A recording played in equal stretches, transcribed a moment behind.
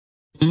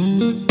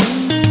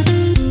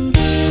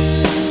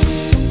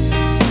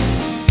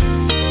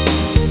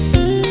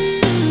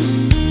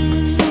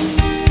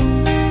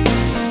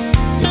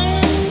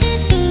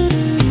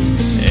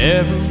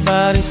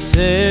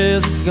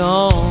says it's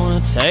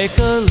gonna take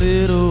a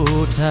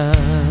little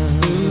time.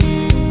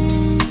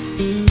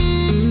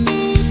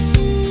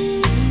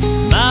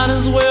 Might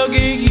as well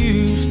get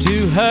used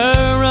to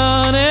her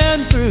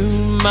running through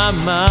my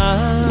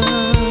mind.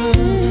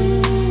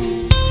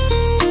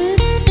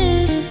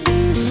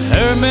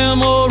 Her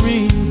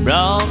memory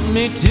brought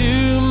me to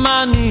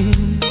my knees.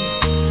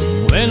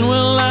 When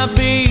will I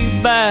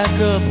be back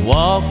up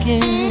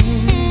walking?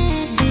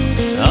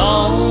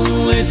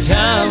 Only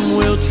time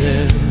will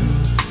tell,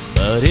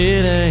 but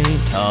it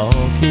ain't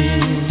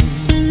talking.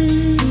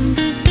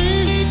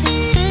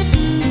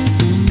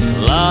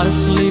 A lot of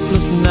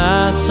sleepless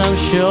nights I'm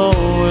sure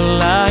are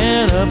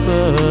lying up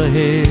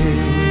ahead.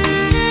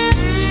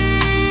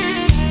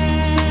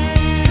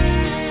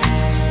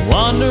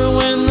 Wonder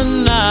when the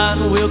night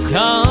will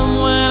come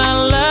when I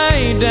lay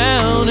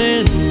down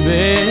in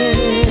bed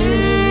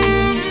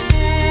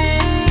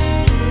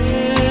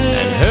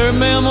and her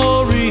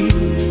memory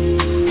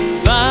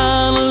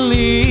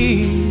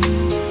finally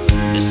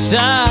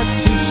decides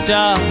to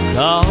stop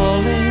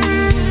calling.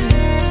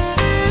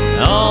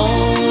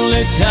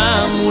 Only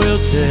time will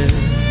tell,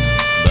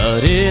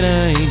 but it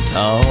ain't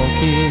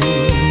talking.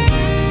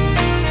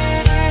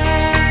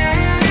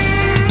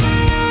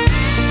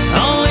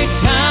 Only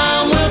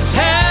time will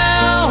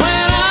tell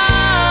when I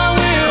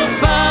will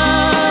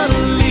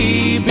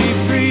finally be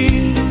free.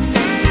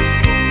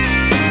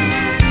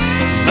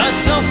 But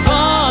so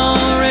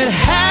far it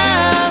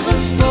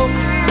hasn't spoke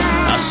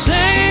a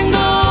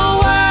single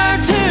word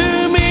to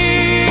me.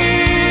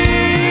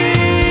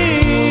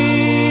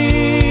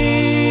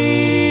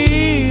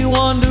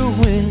 Wonder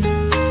when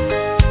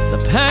the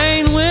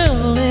pain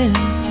will end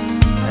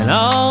and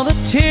all the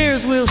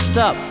tears will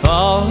stop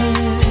falling.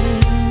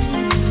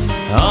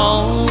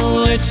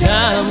 Only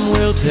time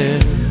will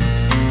tell,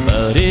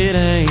 but it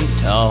ain't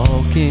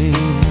talking.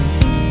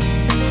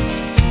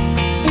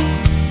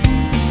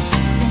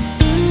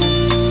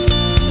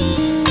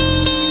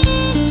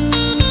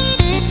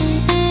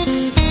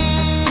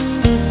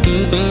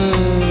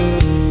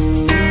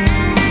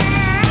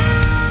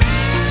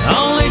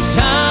 Only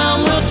time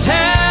will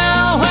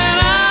tell when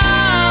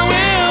I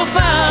will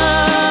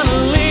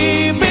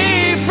finally be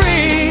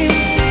free.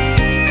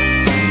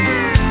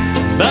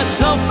 But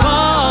so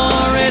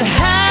far it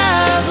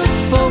hasn't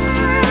spoke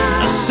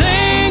a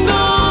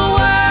single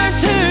word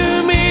to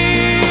me.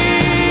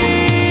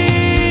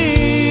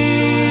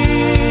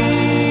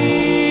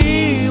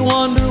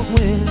 Wonder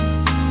when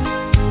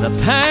the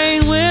pain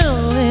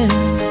will end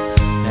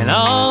and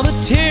all the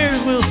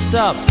tears will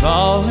stop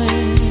falling.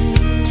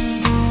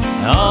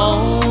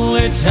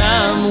 Only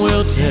time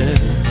will tell,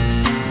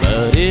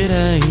 but it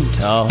ain't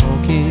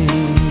talking.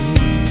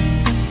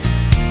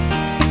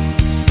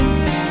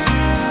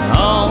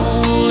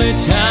 Only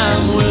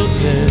time will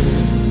tell,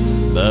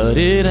 but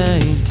it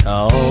ain't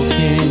talking.